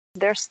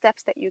There's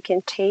steps that you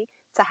can take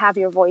to have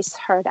your voice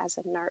heard as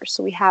a nurse.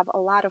 We have a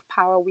lot of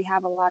power, we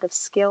have a lot of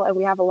skill, and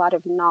we have a lot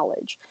of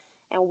knowledge.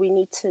 And we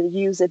need to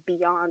use it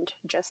beyond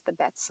just the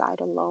bedside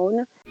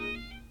alone.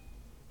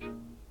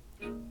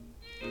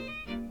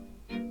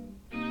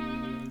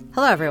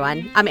 Hello,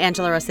 everyone. I'm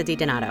Angela Rosa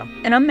DiDonato.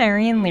 And I'm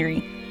Marian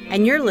Leary.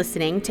 And you're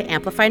listening to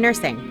Amplify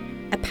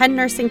Nursing, a Penn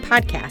Nursing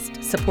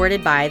podcast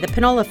supported by the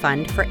Panola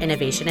Fund for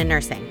Innovation in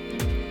Nursing.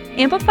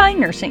 Amplify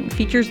Nursing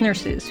features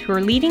nurses who are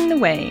leading the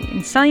way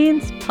in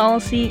science,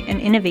 policy, and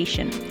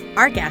innovation.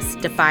 Our guests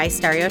defy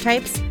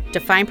stereotypes,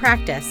 define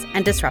practice,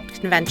 and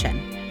disrupt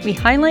convention. We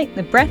highlight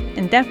the breadth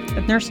and depth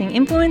of nursing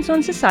influence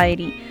on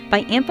society by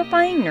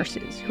amplifying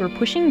nurses who are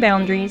pushing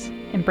boundaries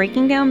and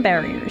breaking down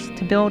barriers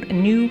to build a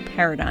new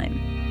paradigm.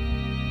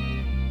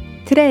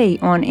 Today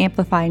on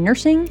Amplify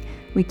Nursing,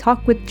 we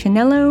talk with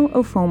Chinelo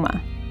Ofoma.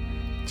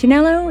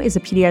 Chinelo is a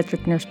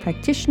pediatric nurse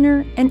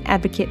practitioner and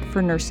advocate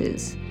for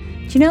nurses.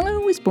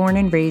 Chinelo was born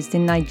and raised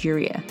in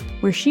Nigeria,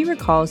 where she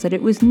recalls that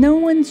it was no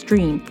one's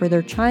dream for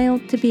their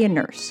child to be a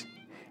nurse.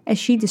 As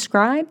she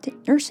described,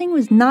 nursing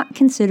was not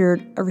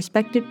considered a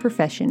respected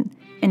profession,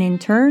 and in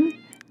turn,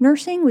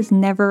 nursing was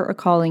never a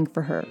calling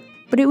for her.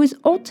 But it was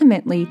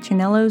ultimately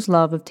Chinelo's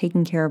love of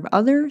taking care of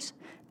others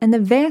and the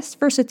vast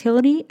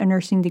versatility a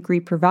nursing degree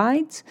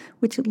provides,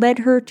 which led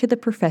her to the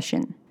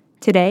profession.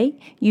 Today,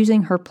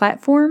 using her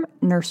platform,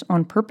 Nurse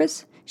on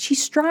Purpose, she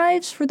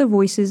strives for the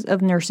voices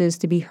of nurses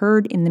to be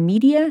heard in the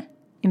media,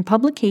 in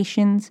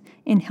publications,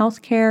 in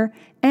healthcare,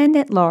 and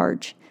at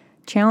large,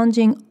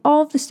 challenging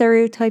all of the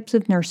stereotypes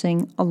of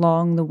nursing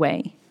along the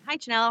way. Hi,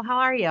 Chinelo. How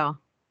are you?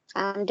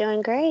 I'm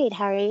doing great.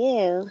 How are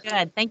you?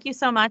 Good. Thank you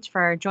so much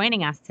for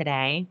joining us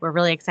today. We're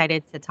really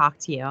excited to talk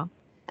to you.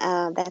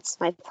 That's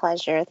my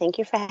pleasure. Thank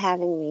you for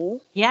having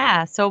me.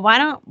 Yeah. So why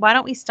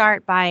don't we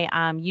start by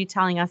you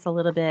telling us a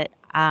little bit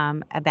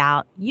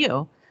about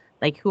you,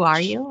 like who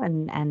are you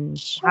and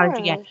Sure. how did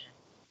you get?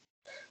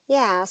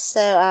 Yeah,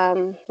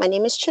 so my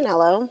name is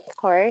Chinelo, of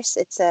course.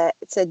 It's a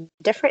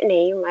different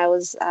name. I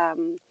was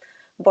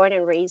born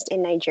and raised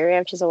in Nigeria,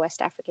 which is a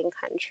West African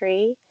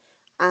country.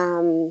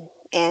 And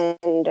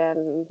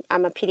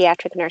I'm a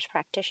pediatric nurse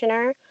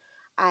practitioner.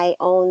 I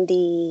own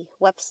the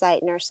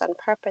website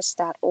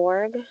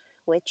nurseonpurpose.org,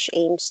 which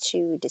aims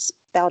to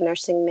dispel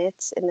nursing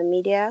myths in the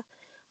media.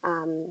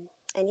 And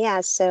yeah,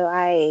 so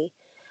I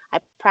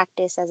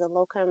practice as a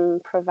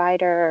locum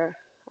provider,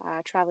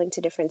 traveling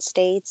to different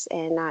states,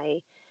 and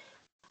I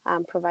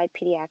provide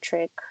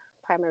pediatric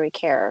primary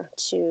care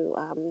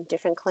to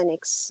different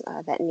clinics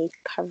that need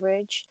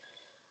coverage.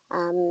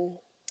 Um,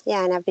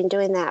 yeah, and I've been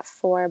doing that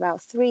for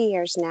about 3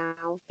 years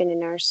now. I've been a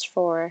nurse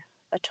for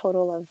a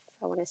total of,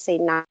 I want to say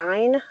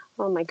 9.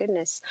 Oh my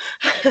goodness,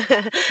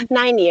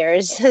 9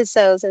 years.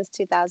 So since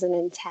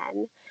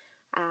 2010.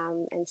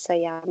 And so,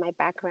 yeah, my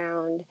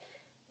background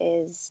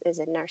is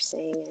in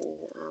nursing,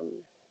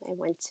 and I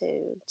went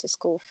to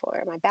school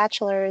for my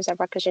bachelor's at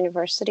Rutgers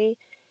University,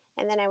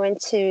 and then I went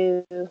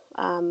to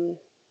the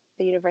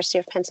University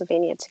of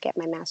Pennsylvania to get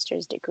my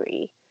master's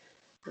degree.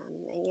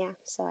 And yeah,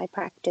 so I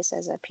practice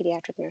as a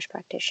pediatric nurse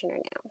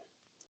practitioner now.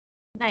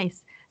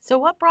 Nice. So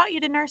what brought you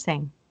to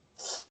nursing?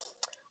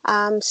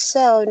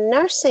 So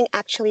nursing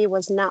actually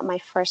was not my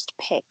first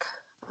pick.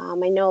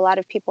 I know a lot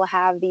of people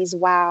have these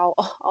wow,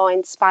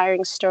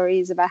 awe-inspiring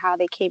stories about how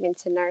they came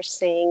into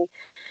nursing.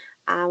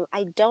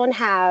 I don't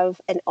have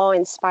an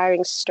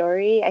awe-inspiring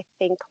story. I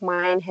think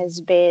mine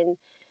has been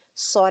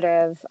sort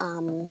of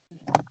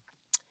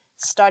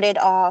started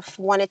off,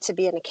 wanted to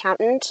be an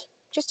accountant,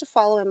 just to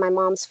follow in my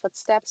mom's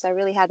footsteps. I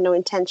really had no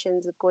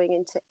intentions of going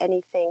into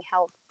anything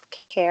health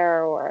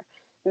care or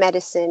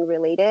medicine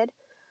related,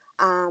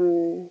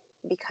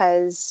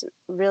 because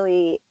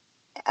really,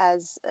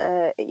 as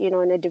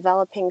in a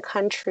developing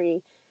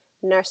country,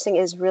 nursing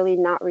is really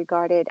not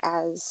regarded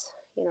as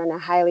in a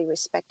highly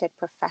respected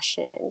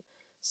profession.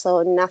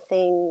 So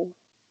nothing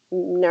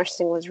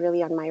nursing was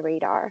really on my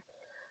radar.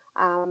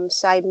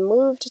 So I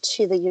moved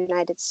to the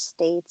United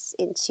States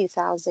in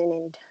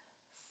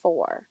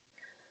 2004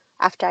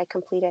 after I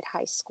completed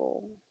high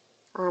school.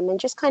 And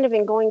just kind of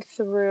in going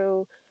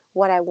through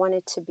what I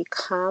wanted to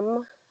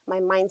become, my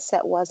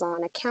mindset was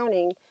on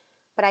accounting,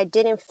 but I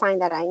didn't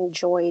find that I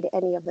enjoyed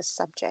any of the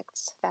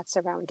subjects that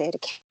surrounded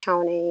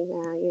accounting,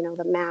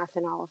 the math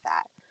and all of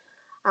that.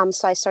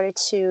 So I started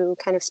to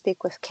kind of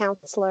speak with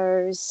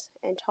counselors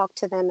and talk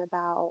to them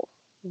about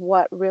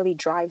what really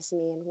drives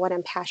me and what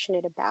I'm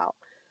passionate about.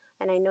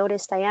 And I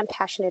noticed I am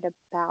passionate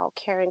about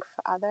caring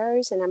for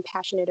others, and I'm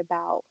passionate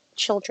about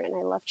children.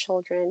 I love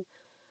children.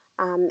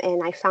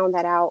 And I found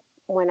that out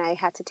when I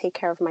had to take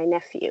care of my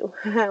nephew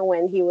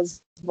when he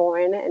was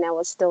born, and I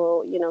was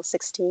still,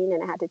 16,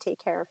 and I had to take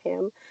care of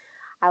him.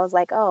 I was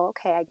like, oh,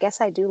 okay, I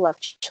guess I do love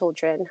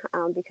children,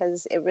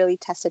 because it really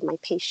tested my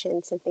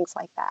patience and things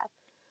like that.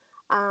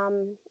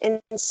 And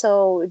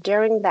so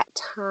during that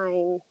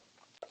time,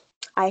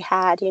 I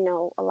had,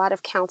 a lot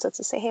of counsel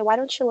to say, hey, why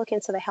don't you look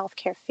into the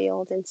healthcare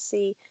field and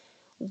see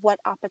what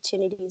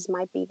opportunities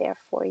might be there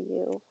for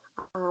you?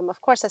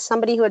 Of course, as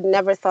somebody who had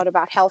never thought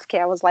about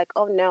healthcare, I was like,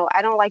 oh no,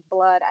 I don't like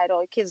blood. I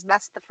don't, because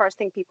that's the first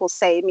thing people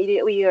say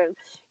immediately. You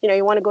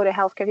want to go to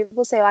healthcare.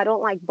 People say, oh, I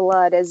don't like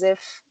blood, as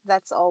if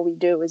that's all we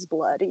do is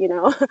blood,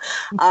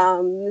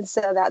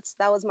 So that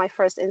was my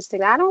first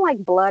instinct. I don't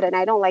like blood and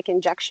I don't like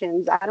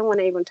injections. I don't want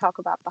to even talk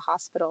about the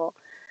hospital.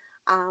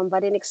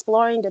 But in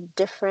exploring the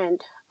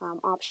different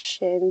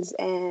options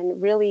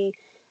and really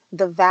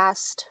the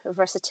vast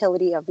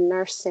versatility of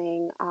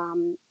nursing,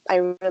 I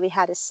really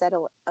had a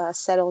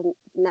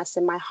settledness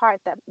in my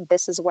heart that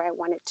this is where I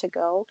wanted to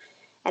go.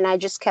 And I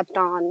just kept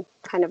on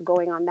kind of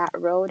going on that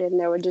road. And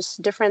there were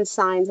just different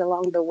signs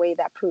along the way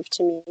that proved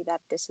to me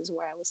that this is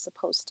where I was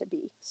supposed to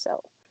be.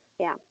 So,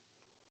 yeah,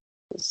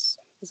 it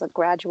was a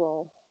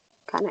gradual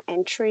kind of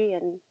entry.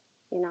 And,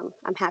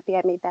 I'm happy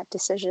I made that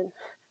decision.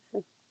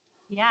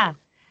 Yeah.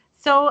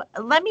 So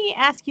let me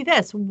ask you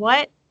this.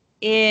 What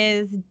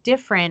is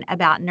different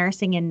about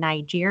nursing in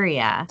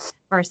Nigeria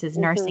versus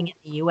nursing in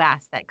the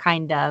US that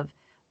kind of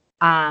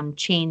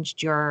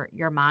changed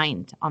your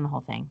mind on the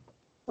whole thing?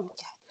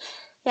 Okay.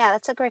 Yeah,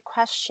 that's a great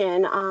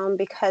question,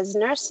 because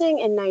nursing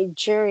in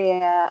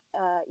Nigeria,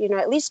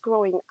 at least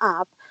growing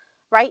up,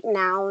 right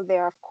now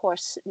they're, of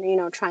course,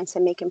 trying to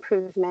make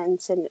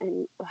improvements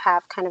and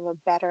have kind of a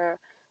better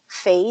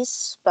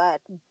face.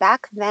 But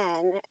back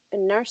then,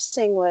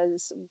 nursing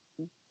was,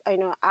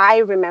 I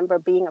remember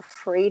being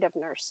afraid of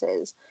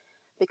nurses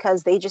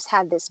because they just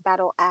had this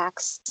battle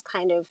axe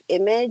kind of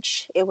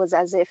image. It was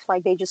as if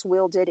like they just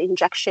wielded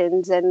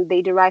injections and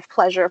they derived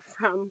pleasure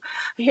from,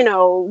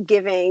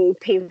 giving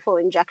painful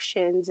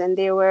injections. And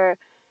they were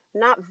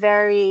not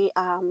very,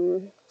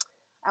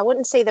 I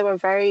wouldn't say they were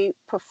very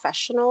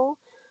professional.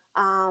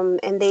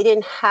 And they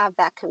didn't have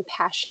that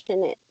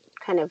compassionate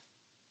kind of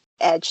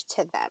edge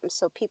to them.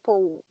 So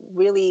people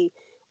really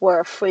were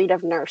afraid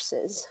of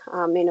nurses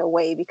in a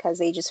way because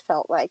they just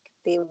felt like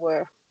they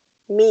were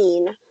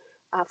mean,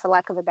 for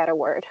lack of a better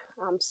word.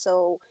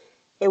 So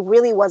it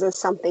really wasn't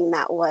something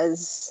that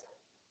was,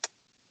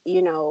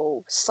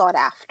 sought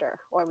after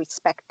or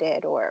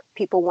respected, or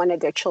people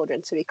wanted their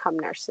children to become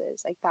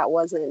nurses. Like that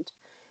wasn't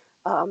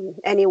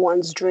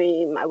anyone's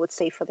dream, I would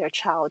say, for their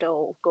child,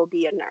 oh, go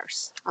be a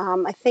nurse.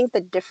 I think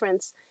the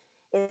difference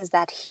is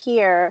that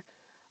here,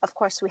 of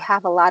course, we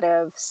have a lot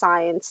of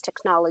science,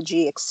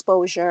 technology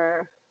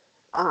exposure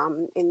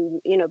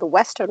in the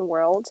Western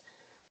world.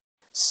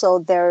 So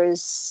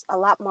there's a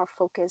lot more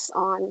focus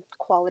on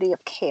quality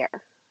of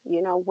care.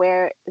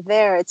 Where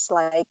there it's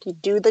like you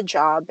do the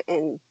job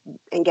and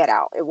get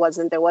out. There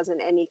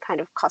wasn't any kind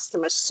of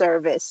customer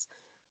service,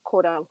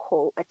 quote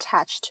unquote,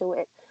 attached to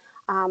it.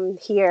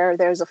 Here,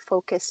 there's a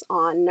focus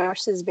on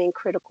nurses being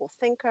critical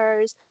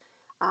thinkers,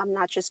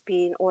 not just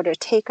being order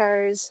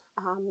takers,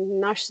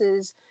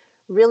 nurses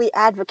really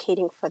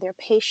advocating for their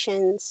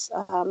patients,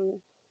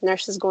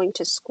 nurses going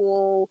to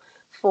school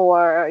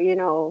for,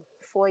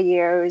 4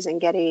 years and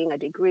getting a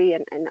degree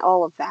and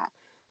all of that.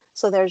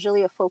 So there's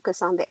really a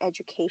focus on the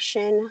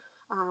education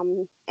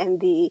and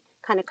the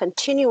kind of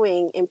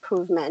continuing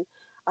improvement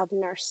of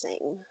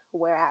nursing,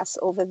 whereas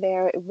over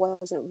there it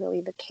wasn't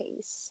really the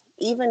case.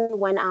 Even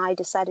when I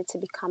decided to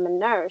become a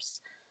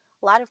nurse,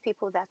 a lot of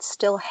people that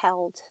still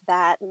held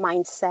that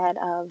mindset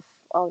of,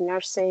 oh,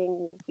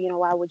 nursing,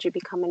 why would you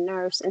become a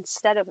nurse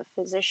instead of a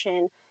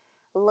physician,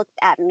 looked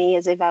at me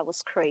as if I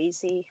was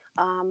crazy.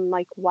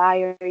 Like,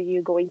 why are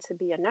you going to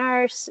be a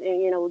nurse?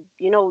 And,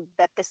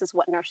 that this is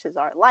what nurses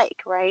are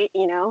like, right?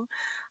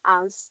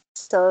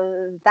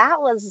 So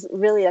that was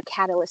really a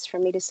catalyst for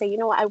me to say,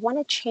 I want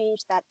to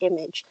change that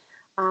image.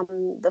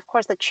 Of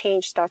course, the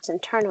change starts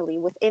internally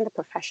within the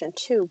profession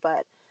too,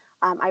 but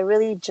I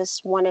really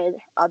just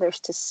wanted others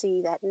to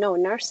see that, no,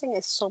 nursing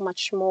is so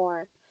much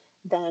more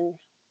than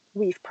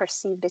we've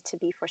perceived it to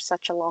be for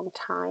such a long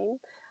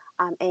time.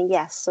 And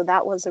yes, so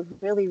that was a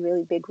really,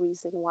 really big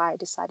reason why I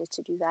decided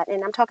to do that.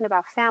 And I'm talking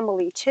about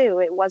family too.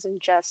 It wasn't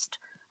just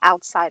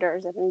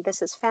outsiders. I mean,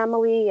 this is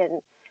family.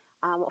 And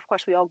of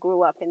course, we all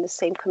grew up in the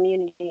same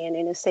community and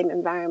in the same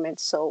environment.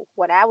 So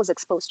what I was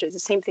exposed to is the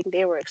same thing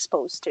they were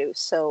exposed to.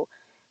 So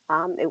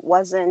it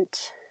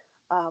wasn't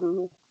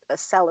a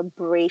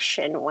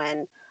celebration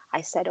when I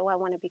said, oh, I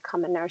want to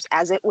become a nurse,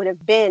 as it would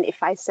have been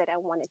if I said I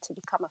wanted to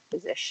become a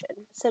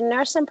physician. So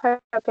Nurse on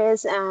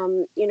Purpose,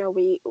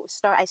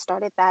 I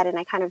started that and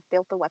I kind of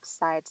built the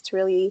website. It's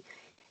really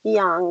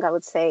young, I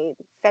would say.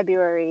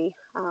 February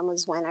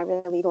was when I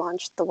really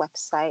launched the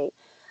website.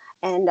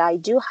 And I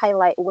do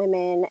highlight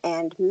women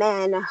and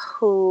men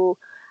who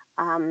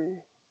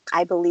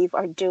I believe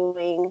are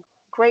doing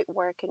great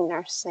work in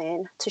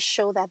nursing to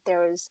show that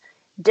there's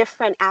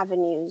different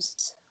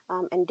avenues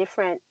and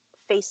different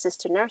faces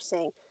to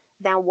nursing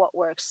than what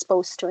we're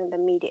exposed to in the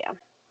media.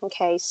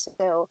 Okay,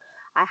 so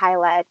I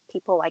highlight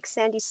people like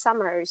Sandy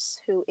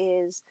Summers, who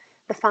is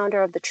the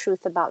founder of The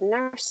Truth About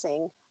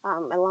Nursing,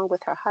 along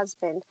with her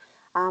husband.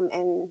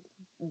 And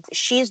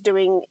she's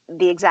doing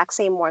the exact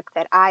same work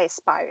that I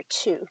aspire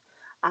to.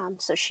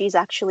 So she's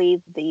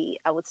actually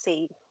I would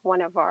say,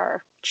 one of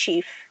our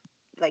chief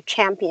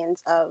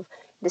champions of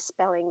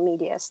dispelling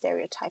media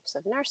stereotypes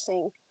of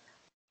nursing.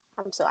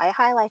 So I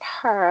highlight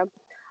her.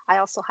 I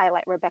also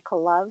highlight Rebecca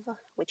Love,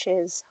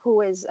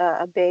 who is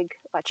a big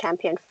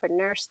champion for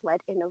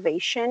nurse-led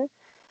innovation,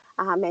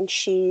 and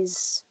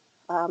she's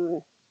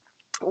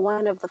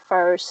one of the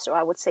first, or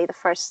I would say the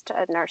first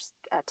nurse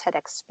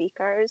TEDx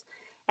speakers.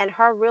 And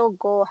her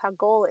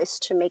goal is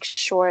to make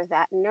sure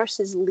that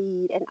nurses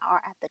lead and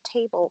are at the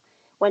table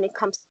when it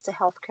comes to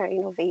healthcare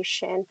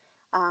innovation,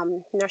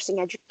 nursing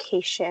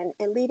education,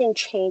 and leading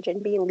change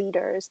and being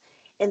leaders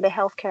in the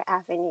healthcare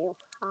avenue.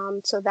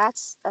 So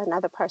that's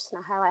another person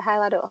I highlight. I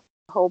highlight a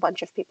whole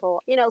bunch of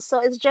people,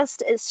 so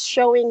it's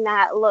showing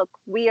that, look,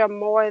 we are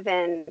more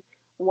than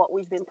what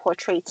we've been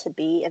portrayed to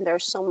be, and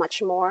there's so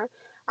much more.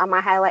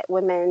 I highlight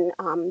women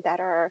that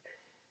are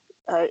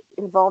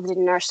involved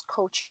in nurse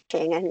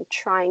coaching and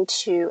trying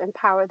to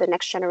empower the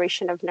next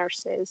generation of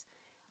nurses,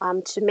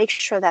 to make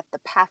sure that the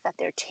path that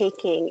they're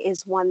taking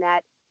is one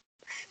that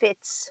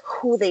fits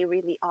who they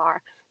really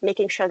are,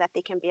 making sure that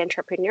they can be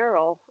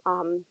entrepreneurial,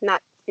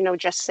 not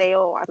just say,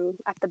 oh, I'm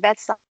at the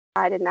bedside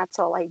and that's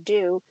all I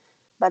do,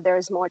 but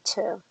there's more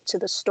to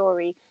the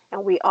story.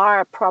 And we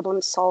are problem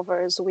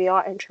solvers, we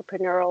are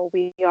entrepreneurial,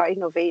 we are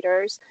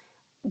innovators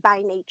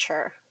by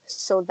nature.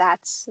 So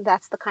that's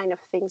the kind of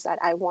things that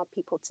I want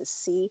people to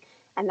see,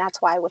 and that's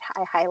why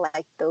I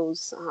highlight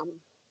those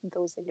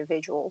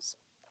individuals.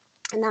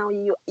 And now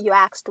you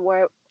asked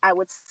where I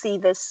would see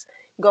this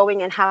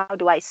going and how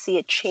do I see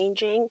it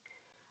changing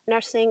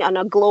nursing on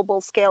a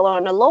global scale or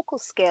on a local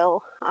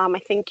scale. I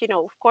think,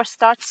 of course,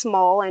 start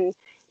small and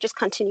just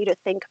continue to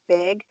think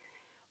big.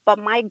 But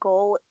my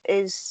goal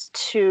is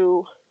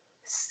to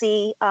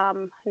see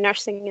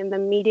nursing in the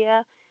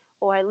media,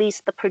 or at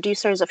least the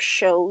producers of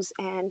shows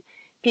and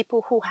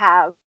people who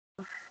have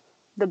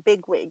the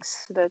big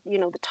wigs, the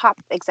top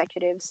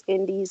executives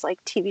in these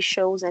like TV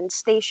shows and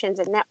stations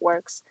and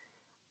networks,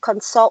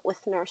 consult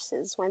with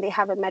nurses when they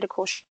have a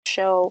medical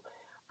show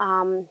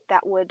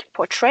that would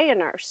portray a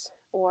nurse,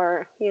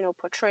 or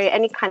portray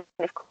any kind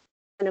of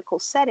clinical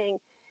setting,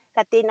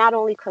 that they not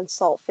only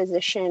consult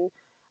physician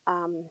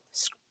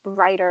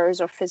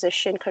writers or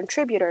physician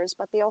contributors,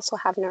 but they also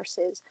have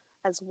nurses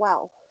as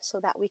well, so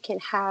that we can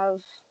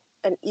have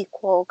an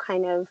equal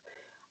kind of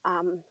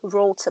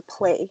role to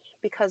play,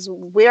 because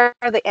we're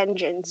the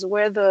engines,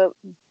 we're the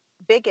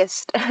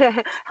biggest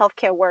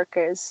healthcare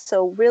workers.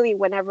 So really,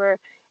 whenever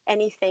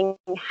anything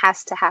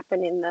has to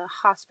happen in the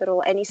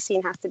hospital, any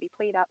scene has to be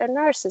played out, a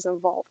nurse is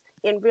involved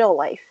in real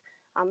life.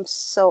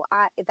 So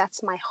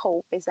that's my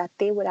hope, is that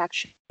they would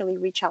actually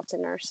reach out to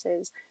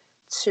nurses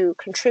to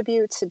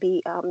contribute, to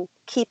be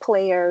key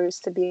players,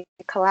 to be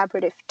a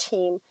collaborative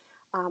team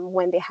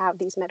when they have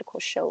these medical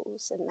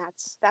shows. And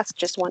that's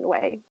just one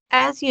way.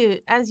 As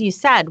you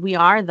said, we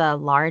are the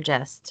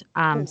largest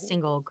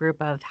single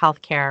group of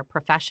healthcare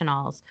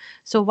professionals.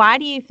 So why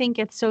do you think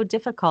it's so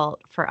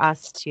difficult for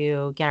us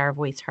to get our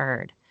voice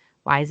heard?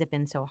 Why has it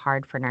been so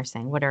hard for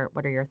nursing? What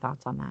are your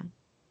thoughts on that?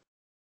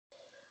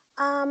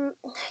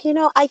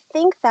 I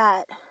think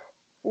that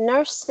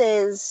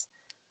nurses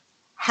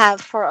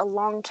have for a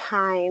long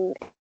time,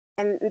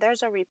 and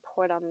there's a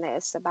report on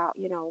this about,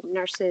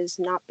 nurses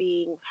not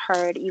being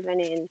heard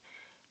even in,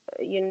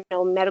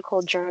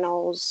 medical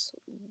journals.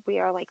 We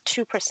are like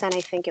 2%,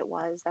 I think it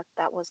was,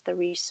 that was the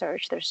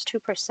research. There's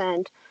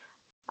 2%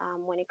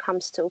 when it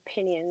comes to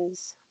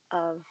opinions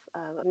of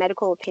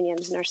medical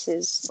opinions.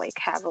 Nurses like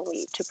have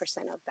only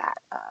 2% of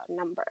that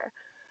number.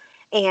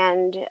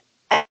 And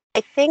I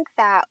think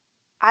that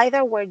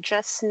either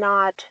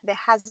there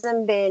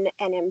hasn't been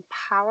an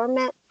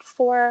empowerment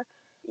for,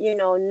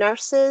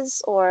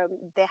 nurses, or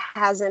there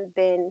hasn't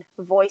been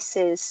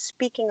voices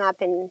speaking up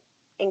and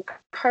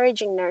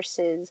encouraging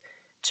nurses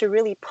to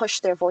really push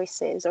their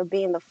voices or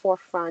be in the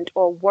forefront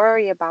or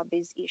worry about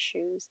these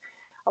issues.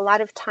 A lot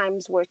of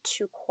times we're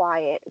too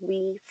quiet.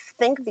 We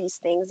think these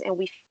things and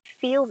we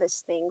feel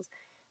these things,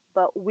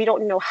 but we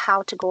don't know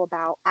how to go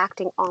about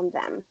acting on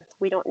them.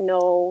 We don't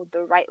know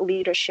the right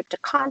leadership to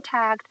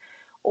contact,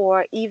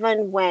 or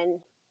even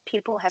when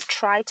people have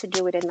tried to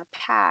do it in the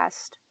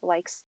past,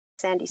 like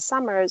Sandy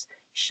Summers,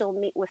 she'll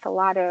meet with a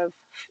lot of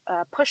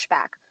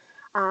pushback.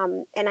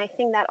 And I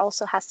think that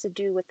also has to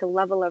do with the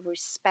level of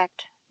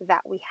respect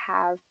that we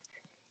have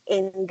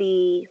in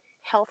the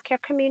healthcare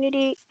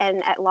community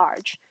and at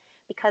large.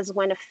 Because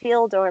when a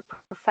field or a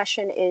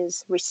profession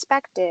is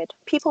respected,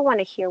 people want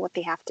to hear what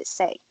they have to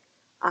say.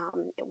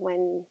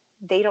 When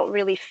they don't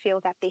really feel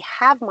that they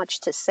have much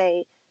to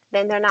say,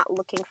 then they're not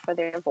looking for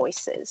their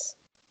voices.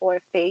 Or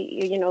if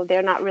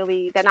they're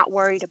not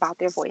worried about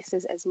their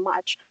voices as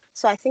much.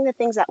 So I think the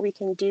things that we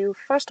can do,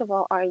 first of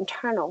all, are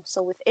internal.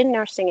 So within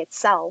nursing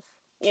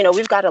itself,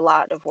 we've got a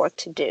lot of work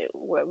to do.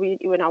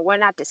 We're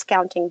not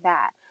discounting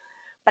that.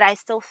 But I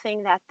still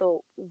think that the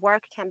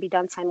work can be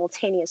done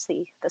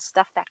simultaneously, the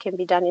stuff that can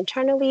be done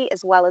internally,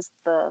 as well as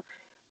the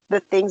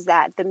things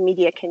that the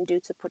media can do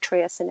to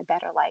portray us in a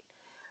better light.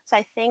 So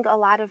I think a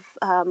lot of,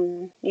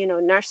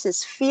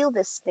 nurses feel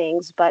these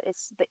things, but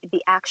it's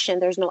the action,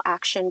 there's no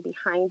action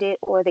behind it,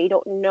 or they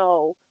don't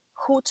know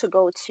who to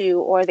go to,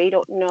 or they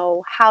don't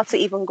know how to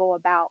even go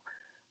about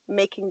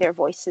making their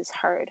voices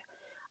heard.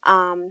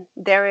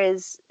 There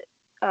is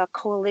a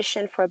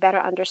coalition for a better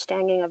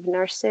understanding of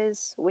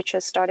nurses, which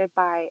was started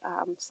by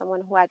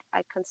someone who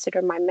I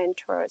consider my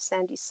mentor,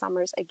 Sandy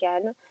Summers,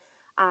 again.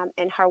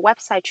 And her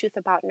website, Truth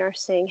About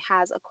Nursing,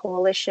 has a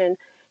coalition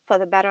for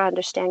the better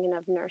understanding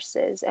of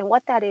nurses. And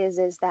what that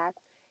is that,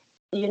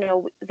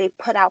 they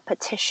put out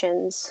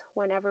petitions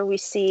whenever we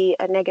see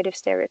a negative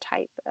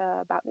stereotype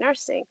about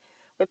nursing.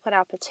 We put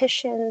out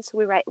petitions,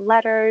 we write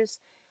letters,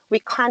 we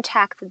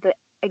contact the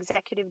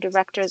executive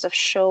directors of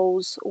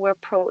shows where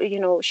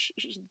there's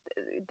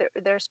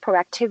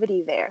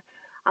proactivity there.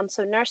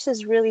 So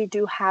nurses really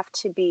do have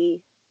to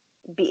be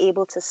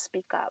able to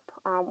speak up.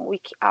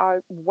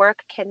 Our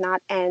work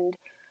cannot end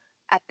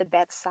at the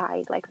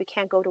bedside. Like, we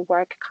can't go to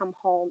work, come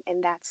home,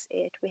 and that's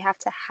it. We have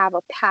to have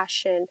a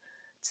passion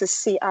to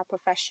see our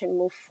profession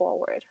move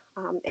forward,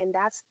 and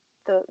that's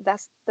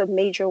the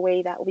major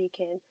way that we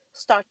can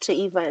start to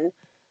even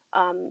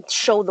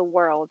show the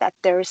world that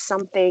there is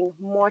something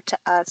more to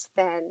us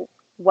than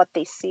what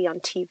they see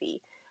on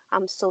TV.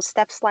 So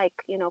steps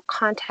like,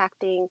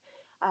 contacting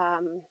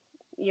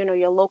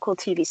your local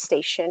TV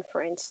station,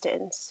 for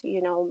instance,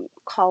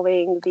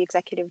 calling the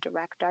executive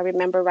director. I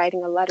remember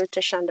writing a letter to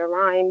Shonda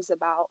Rhimes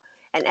about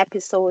an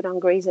episode on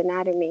Grey's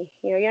Anatomy.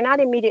 You're not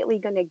immediately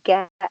going to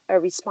get a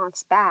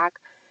response back,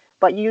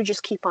 but you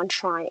just keep on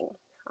trying.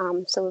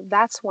 So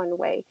that's one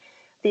way.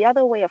 The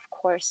other way, of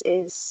course,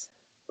 is,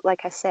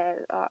 like I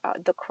said,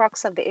 the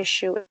crux of the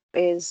issue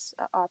is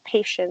our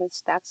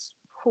patients. That's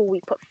who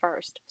we put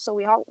first. So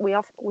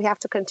we have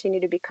to continue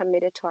to be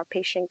committed to our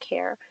patient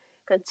care,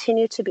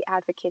 continue to be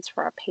advocates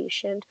for our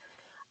patient.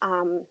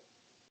 Um,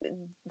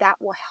 that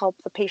will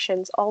help the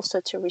patients also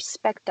to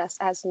respect us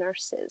as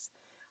nurses.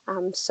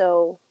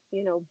 So,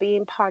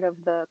 being part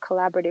of the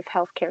collaborative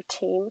healthcare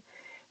team,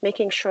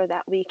 making sure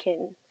that we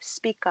can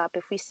speak up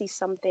if we see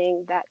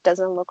something that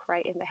doesn't look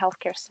right in the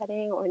healthcare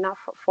setting or not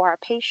for our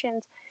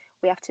patients.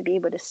 We have to be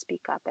able to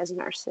speak up as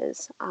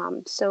nurses.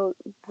 So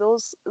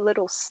those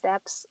little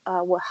steps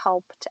will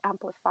help to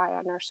amplify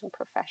our nursing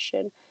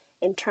profession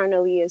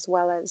internally as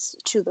well as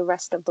to the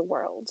rest of the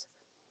world.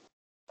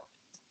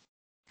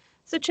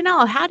 So,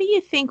 Janelle, how do you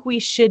think we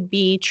should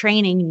be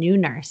training new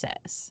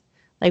nurses?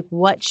 Like,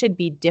 what should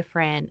be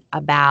different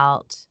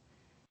about,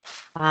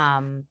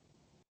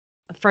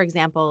 for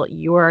example,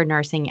 your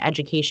nursing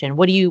education?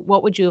 What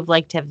would you have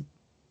liked to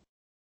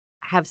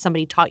have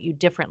somebody taught you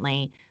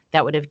differently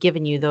that would have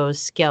given you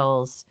those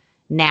skills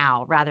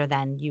now rather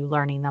than you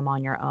learning them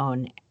on your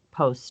own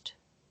post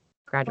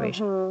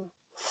graduation?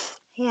 Mm-hmm.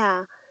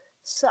 Yeah.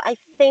 So I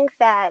think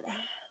that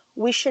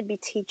we should be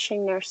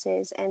teaching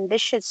nurses, and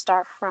this should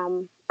start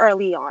from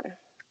early on.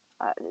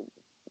 Uh,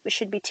 we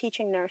should be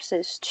teaching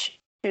nurses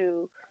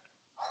to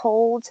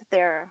hold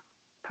their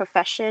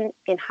profession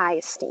in high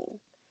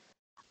esteem,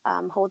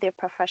 hold their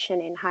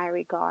profession in high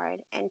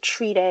regard, and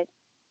treat it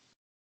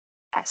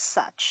as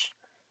such.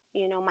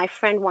 My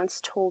friend once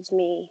told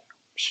me,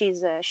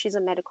 she's a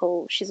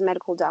medical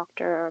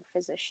doctor or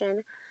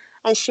physician,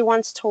 and she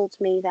once told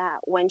me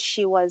that when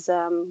she was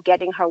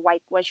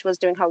when she was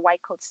doing her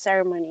white coat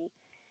ceremony,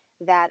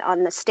 that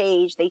on the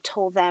stage they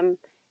told them,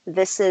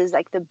 this is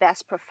like the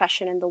best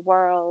profession in the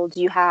world.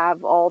 You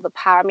have all the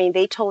power. I mean,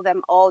 they told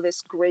them all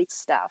this great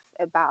stuff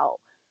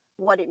about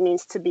what it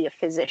means to be a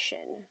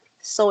physician.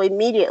 So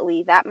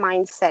immediately that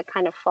mindset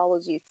kind of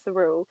follows you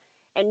through,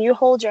 and you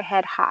hold your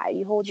head high.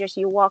 You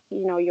walk,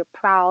 you're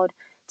proud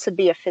to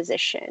be a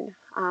physician.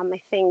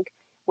 I think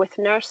with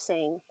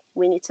nursing,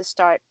 we need to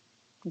start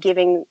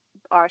giving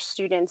our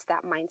students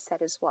that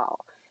mindset as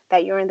well,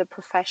 that you're in the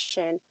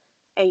profession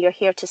and you're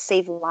here to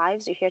save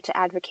lives, you're here to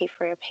advocate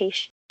for your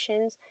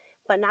patients,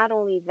 but not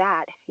only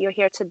that, you're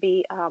here to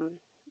be a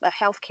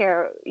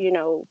healthcare,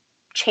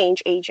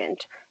 change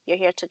agent. You're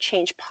here to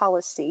change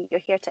policy. You're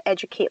here to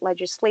educate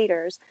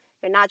legislators.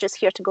 You're not just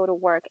here to go to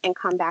work and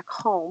come back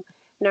home.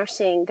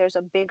 Nursing, there's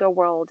a bigger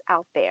world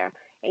out there,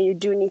 and you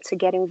do need to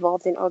get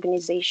involved in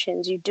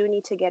organizations. You do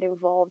need to get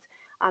involved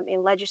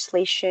in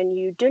legislation.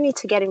 You do need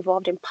to get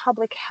involved in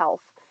public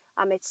health.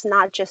 It's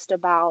not just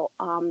about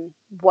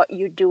what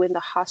you do in the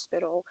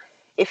hospital.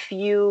 If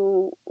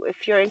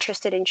you're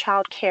interested in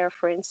childcare,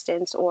 for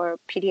instance, or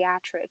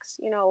pediatrics,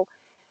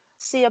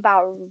 see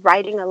about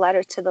writing a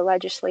letter to the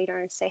legislator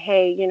and say,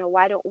 hey,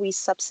 why don't we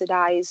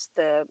subsidize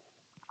the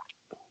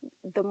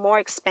more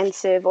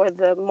expensive or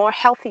the more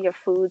healthier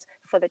foods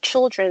for the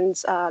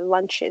children's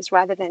lunches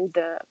rather than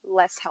the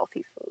less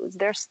healthy foods.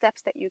 There are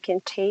steps that you can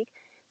take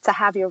to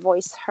have your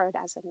voice heard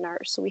as a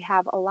nurse. We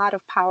have a lot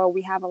of power,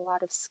 we have a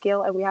lot of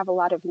skill, and we have a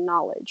lot of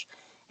knowledge,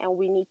 and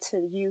we need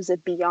to use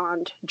it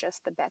beyond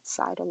just the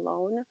bedside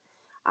alone.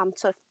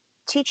 So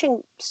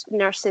teaching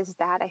nurses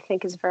that, I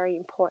think, is very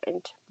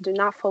important. Do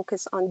not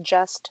focus on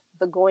just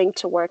the going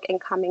to work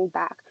and coming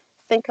back.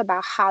 Think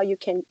about how you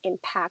can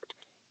impact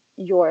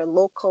your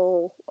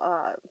local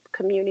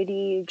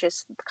community,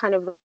 just kind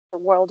of the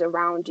world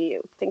around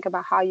you. Think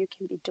about how you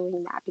can be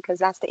doing that, because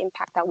that's the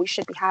impact that we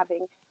should be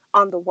having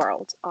on the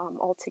world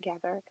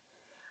altogether.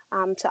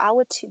 So I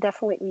would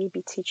definitely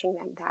be teaching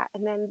them that.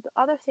 And then the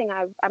other thing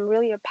I'm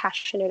really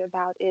passionate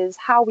about is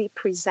how we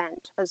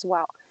present as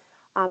well.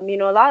 A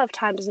lot of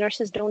times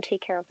nurses don't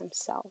take care of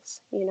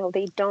themselves.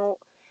 They don't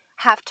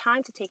have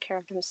time to take care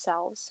of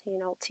themselves.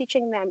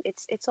 Teaching them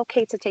it's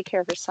okay to take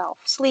care of yourself,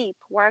 sleep,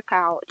 work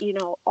out,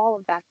 all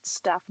of that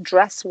stuff,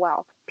 dress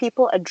well.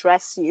 People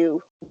address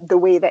you the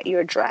way that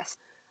you're dressed.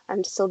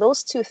 And so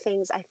those two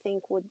things I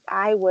think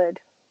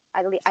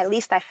at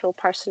least I feel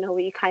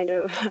personally kind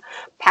of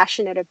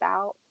passionate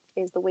about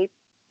is the way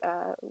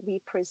we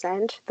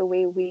present, the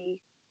way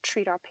we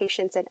treat our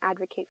patients and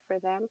advocate for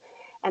them,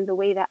 and the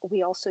way that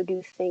we also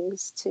do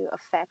things to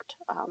affect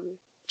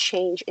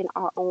change in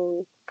our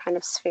own kind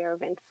of sphere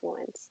of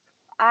influence.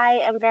 I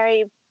am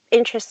very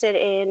interested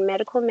in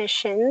medical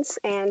missions,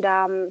 and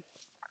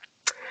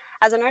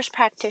as a nurse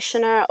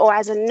practitioner or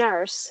as a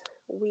nurse,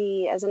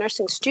 as a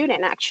nursing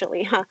student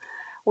actually,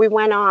 we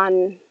went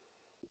on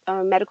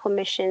medical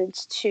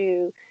missions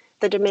to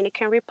the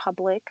Dominican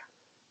Republic,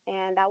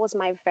 and that was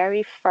my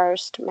very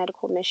first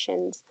medical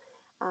missions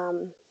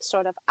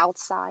sort of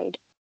outside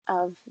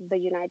of the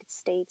United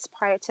States.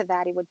 Prior to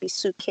that, it would be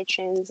soup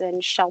kitchens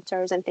and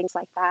shelters and things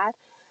like that.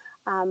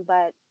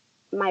 But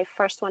my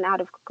first one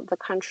out of the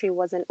country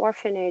was an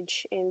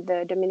orphanage in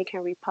the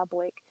Dominican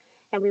Republic,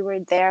 and we were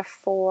there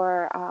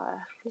for,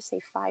 let's say,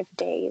 5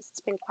 days.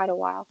 It's been quite a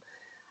while.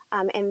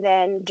 And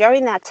then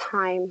during that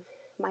time,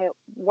 my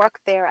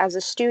work there as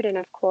a student,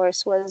 of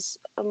course, was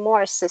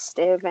more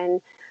assistive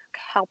and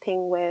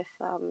helping with,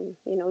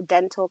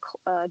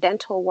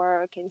 dental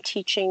work and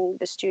teaching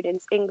the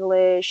students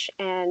English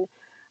and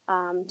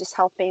just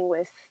helping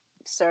with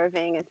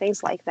serving and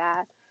things like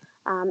that.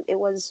 It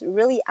was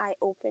really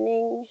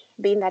eye-opening,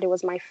 being that it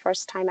was my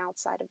first time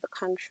outside of the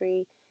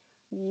country.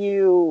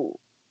 You,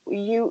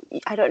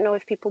 I don't know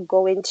if people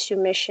go into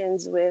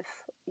missions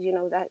with,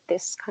 that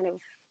this kind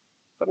of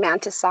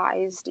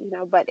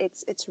romanticized, but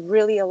it's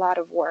really a lot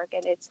of work,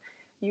 and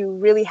you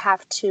really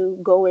have to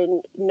go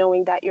in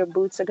knowing that your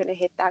boots are going to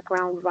hit that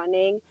ground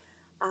running.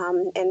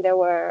 And there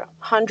were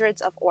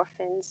hundreds of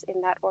orphans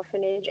in that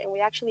orphanage, and we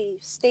actually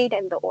stayed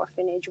in the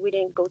orphanage. We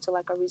didn't go to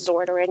like a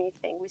resort or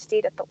anything. We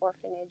stayed at the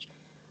orphanage,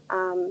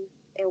 and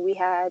we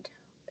had,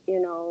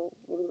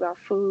 our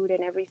food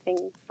and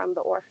everything from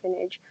the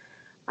orphanage.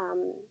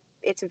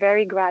 It's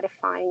very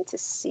gratifying to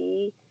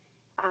see,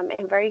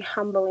 and very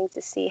humbling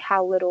to see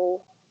how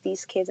little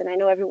these kids, and I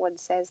know everyone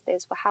says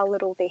this, but how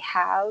little they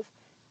have,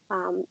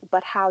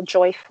 but how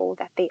joyful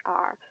that they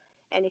are.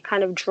 And it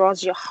kind of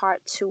draws your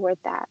heart toward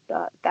that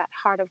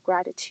heart of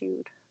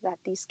gratitude that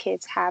these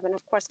kids have. And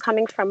of course,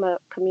 coming from a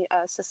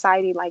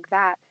society like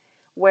that,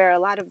 where a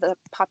lot of the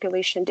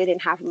population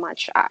didn't have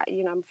much,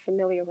 I'm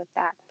familiar with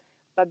that.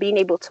 But being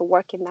able to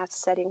work in that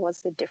setting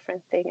was a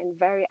different thing and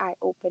very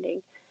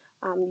eye-opening.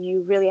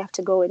 You really have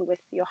to go in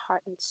with your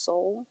heart and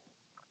soul,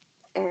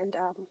 and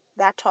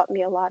that taught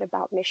me a lot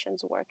about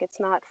missions work. It's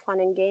not fun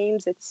and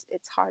games.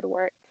 It's hard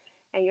work,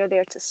 and you're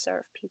there to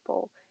serve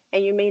people.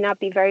 And you may not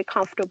be very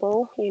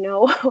comfortable.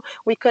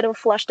 We couldn't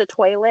flush the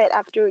toilet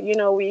after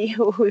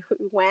we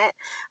went,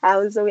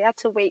 so we had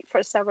to wait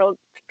for several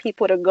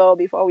people to go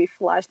before we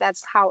flushed.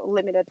 That's how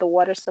limited the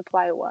water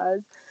supply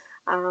was.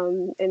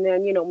 And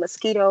then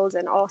mosquitoes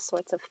and all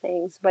sorts of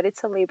things. But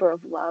it's a labor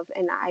of love,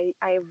 and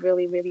I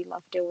really really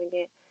love doing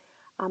it.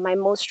 My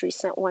most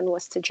recent one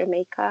was to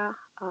Jamaica.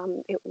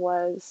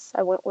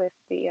 I went with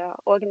the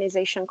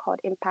organization called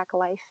Impact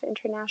Life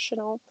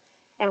International,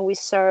 and we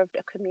served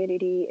a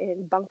community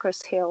in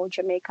Bunkers Hill,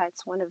 Jamaica.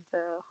 It's one of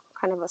the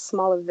kind of a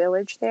smaller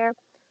village there.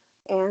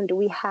 And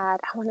we had,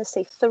 I want to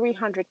say,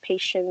 300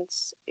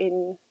 patients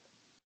in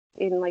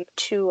like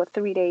 2 or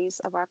 3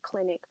 days of our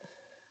clinic.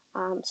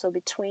 So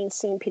between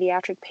seeing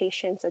pediatric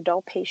patients,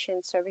 adult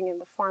patients, serving in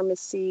the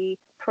pharmacy,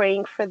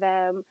 praying for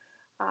them,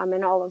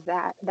 and all of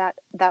that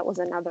was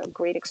another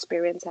great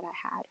experience that I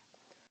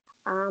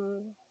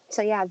had.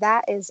 So yeah,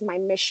 that is my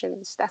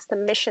missions. That's the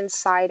mission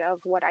side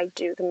of what I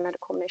do, the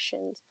medical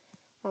missions.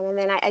 And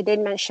then I did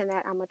mention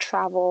that I'm a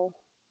travel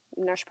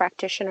nurse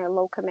practitioner,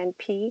 locum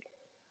NP.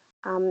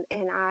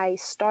 And I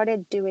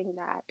started doing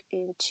that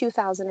in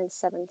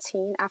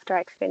 2017 after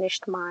I'd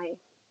finished my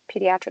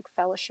pediatric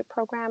fellowship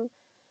program.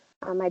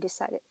 I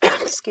decided,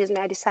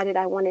 I decided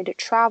I wanted to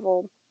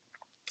travel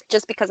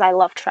just because I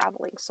love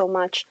traveling so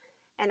much.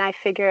 And I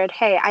figured,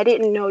 hey, I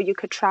didn't know you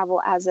could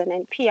travel as an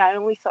NP. I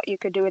only thought you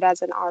could do it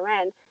as an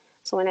RN.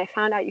 So when I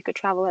found out you could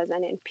travel as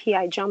an NP,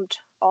 I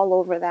jumped all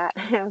over that.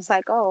 I was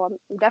like, oh,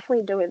 I'm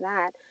definitely doing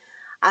that.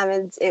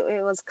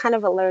 It was kind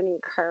of a learning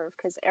curve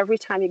because every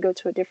time you go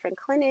to a different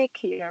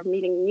clinic, you're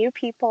meeting new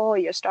people,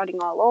 you're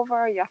starting all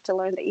over, you have to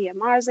learn the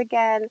EMRs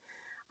again.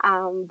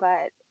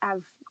 But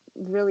I've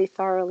really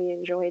thoroughly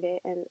enjoyed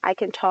it, and I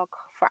can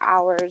talk for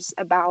hours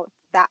about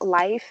that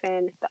life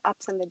and the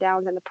ups and the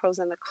downs and the pros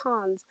and the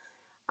cons.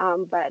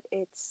 But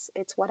it's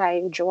what I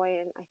enjoy,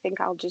 and I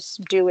think I'll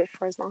just do it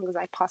for as long as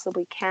I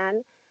possibly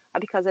can,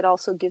 because it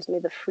also gives me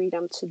the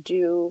freedom to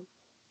do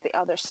the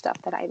other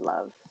stuff that I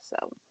love.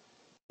 So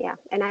Yeah,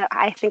 and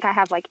I think I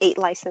have like 8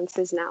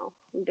 licenses now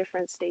in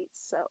different states,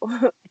 so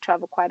I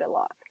travel quite a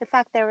lot. In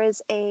fact, there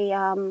is a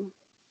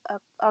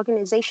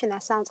organization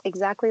that sounds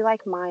exactly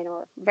like mine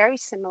or very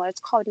similar. It's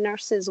called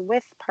Nurses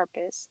with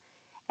Purpose,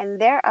 and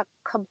they're a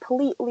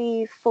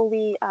completely,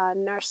 fully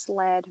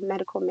nurse-led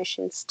medical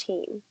missions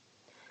team.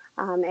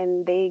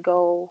 And they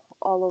go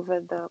all over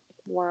the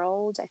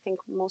world. I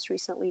think most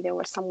recently they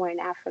were somewhere in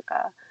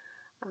Africa,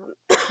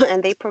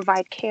 and they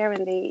provide care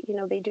and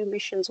they do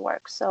missions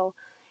work. So,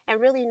 and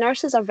really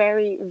nurses are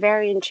very,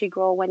 very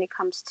integral when it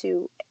comes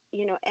to,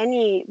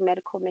 any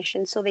medical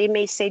mission. So they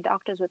may say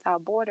Doctors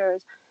Without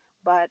Borders,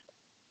 but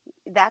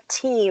that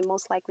team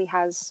most likely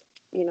has,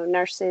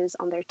 nurses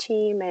on their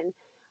team and,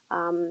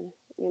 um,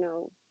 you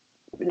know,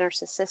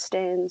 nurse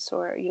assistants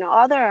or,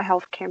 other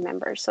healthcare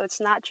members. So it's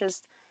not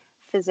just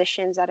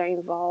physicians that are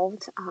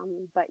involved.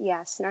 But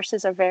yes,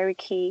 nurses are very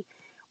key.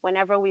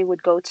 Whenever we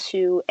would go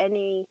to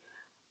any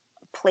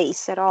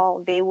place at all,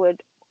 they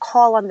would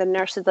call on the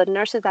nurses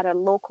that are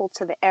local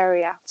to the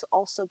area to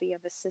also be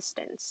of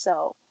assistance.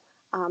 So,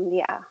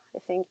 yeah, I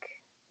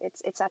think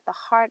it's at the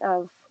heart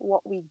of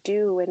what we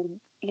do, and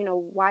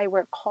why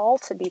we're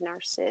called to be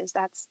nurses.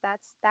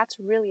 That's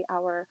really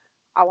our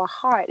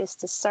heart, is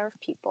to serve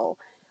people,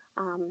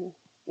 in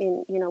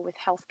with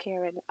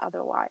healthcare and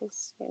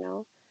otherwise.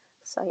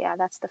 So yeah,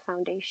 that's the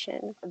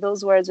foundation.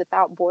 Those words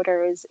without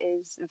borders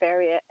is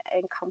very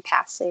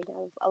encompassing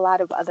of a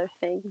lot of other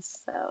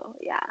things. So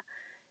yeah,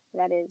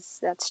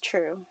 that's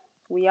true.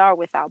 We are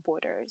without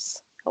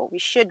borders, or we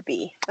should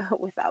be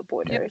without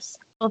borders.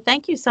 Well,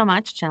 thank you so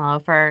much,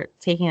 Chinelo, for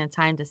taking the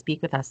time to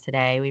speak with us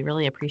today. We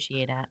really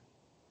appreciate it.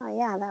 Oh,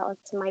 yeah, that was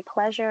my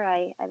pleasure.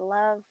 I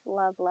love,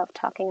 love, love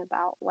talking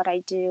about what I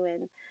do.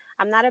 And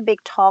I'm not a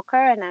big talker,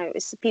 and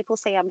people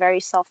say I'm very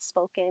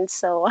soft-spoken,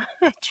 so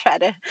I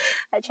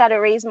try to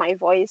raise my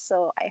voice.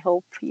 So I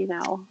hope,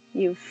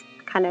 you've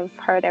kind of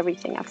heard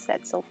everything I've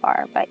said so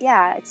far. But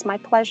yeah, it's my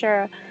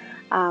pleasure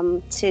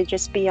to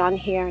just be on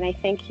here. And I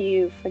thank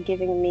you for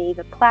giving me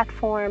the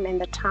platform and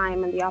the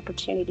time and the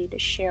opportunity to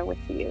share with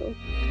you.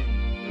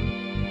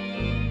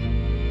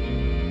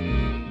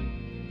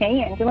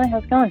 Hey, Angela,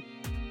 how's it going?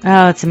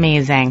 Oh, it's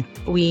amazing.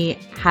 We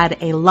had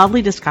a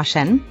lovely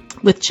discussion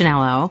with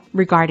Chinelo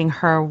regarding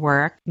her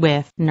work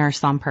with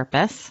Nurse on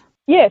Purpose.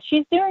 Yeah,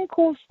 she's doing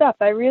cool stuff.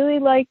 I really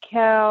like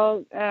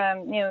how,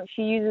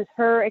 she uses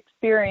her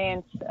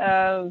experience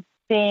of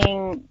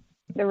seeing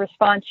the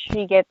response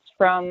she gets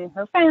from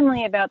her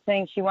family about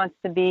saying she wants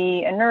to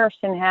be a nurse,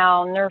 and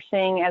how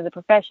nursing as a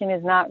profession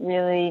is not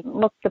really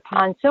looked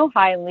upon so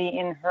highly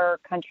in her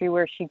country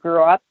where she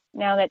grew up.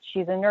 Now that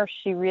she's a nurse,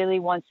 she really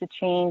wants to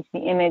change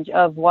the image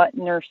of what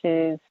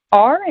nurses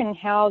are and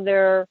how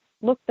they're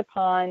looked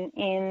upon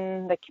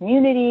in the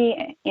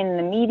community, in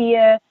the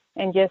media,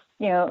 and just,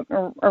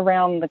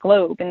 around the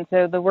globe. And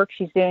so the work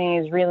she's doing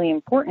is really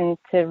important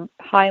to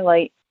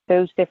highlight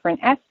those different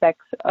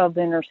aspects of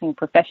the nursing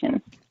profession.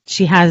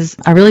 She has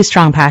a really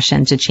strong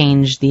passion to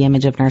change the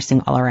image of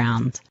nursing all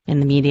around in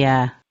the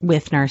media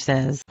with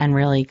nurses and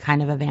really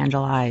kind of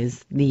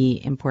evangelize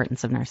the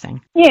importance of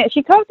nursing. Yeah,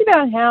 she talked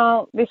about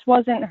how this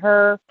wasn't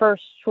her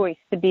first choice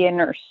to be a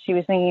nurse. She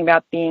was thinking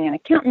about being an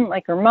accountant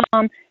like her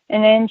mom,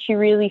 and then she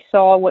really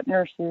saw what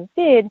nurses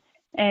did,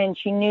 and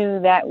she knew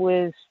that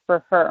was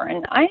for her.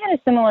 And I had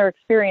a similar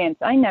experience.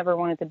 I never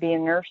wanted to be a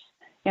nurse.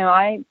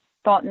 I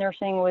thought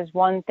nursing was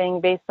one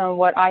thing based on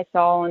what I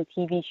saw on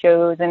TV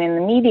shows and in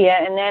the media.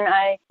 And then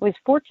I was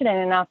fortunate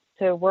enough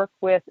to work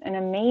with an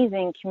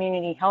amazing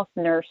community health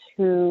nurse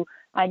who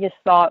I just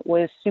thought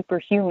was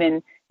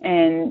superhuman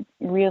and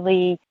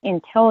really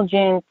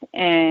intelligent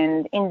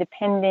and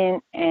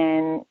independent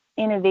and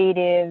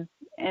innovative,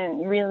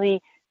 and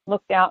really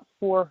looked out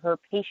for her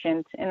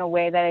patients in a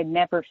way that I'd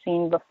never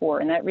seen before.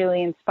 And that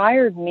really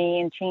inspired me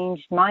and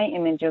changed my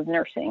image of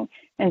nursing.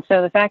 And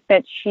so the fact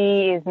that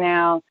she is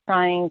now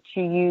trying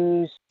to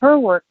use her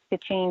work to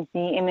change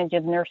the image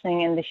of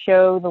nursing and to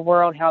show the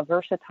world how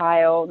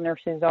versatile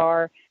nurses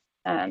are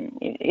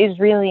is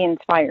really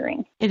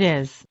inspiring. It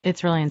is.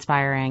 It's really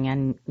inspiring.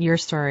 And your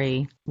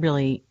story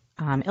really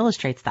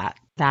illustrates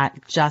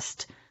that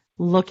just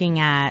looking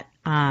at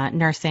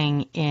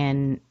nursing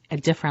in a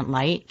different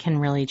light can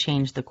really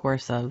change the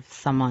course of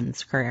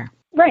someone's career.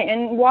 Right,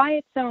 and why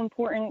it's so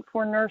important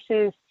for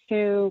nurses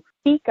to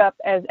speak up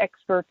as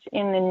experts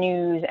in the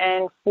news,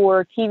 and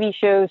for TV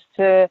shows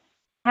to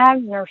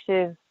have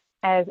nurses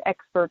as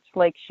experts,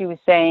 like she was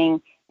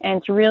saying,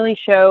 and to really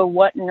show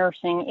what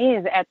nursing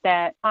is at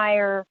that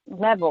higher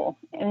level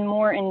and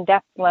more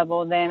in-depth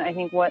level than I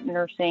think what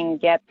nursing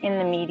gets in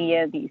the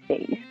media these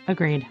days.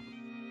 Agreed.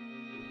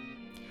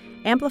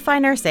 Amplify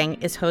Nursing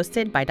is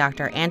hosted by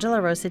Dr. Angela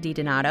Rosa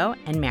DiDonato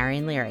and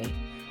Marion Leary,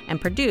 and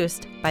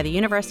produced by the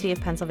University of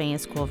Pennsylvania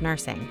School of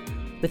Nursing,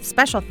 with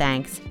special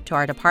thanks to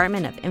our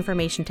Department of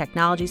Information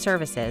Technology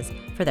Services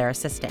for their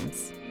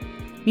assistance.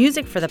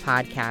 Music for the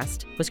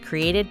podcast was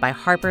created by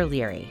Harper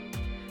Leary.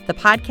 The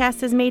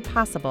podcast is made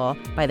possible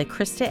by the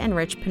Krista and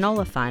Rich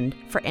Pinola Fund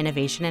for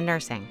Innovation in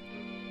Nursing.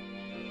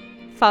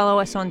 Follow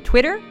us on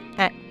Twitter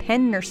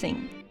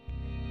 @PennNursing.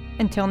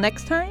 Until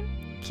next time,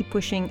 keep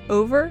pushing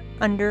over,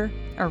 under,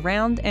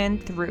 around,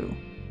 and through.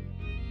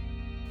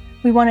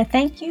 We want to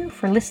thank you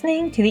for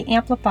listening to the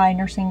Amplify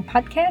Nursing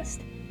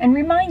Podcast and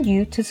remind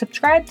you to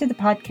subscribe to the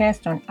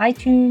podcast on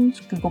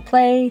iTunes, Google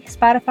Play,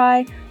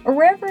 Spotify, or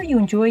wherever you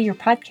enjoy your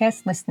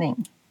podcast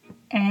listening.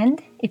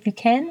 And if you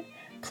can,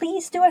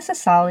 please do us a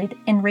solid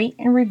and rate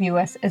and review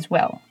us as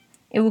well.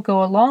 It will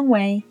go a long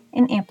way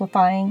in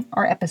amplifying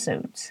our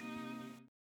episodes.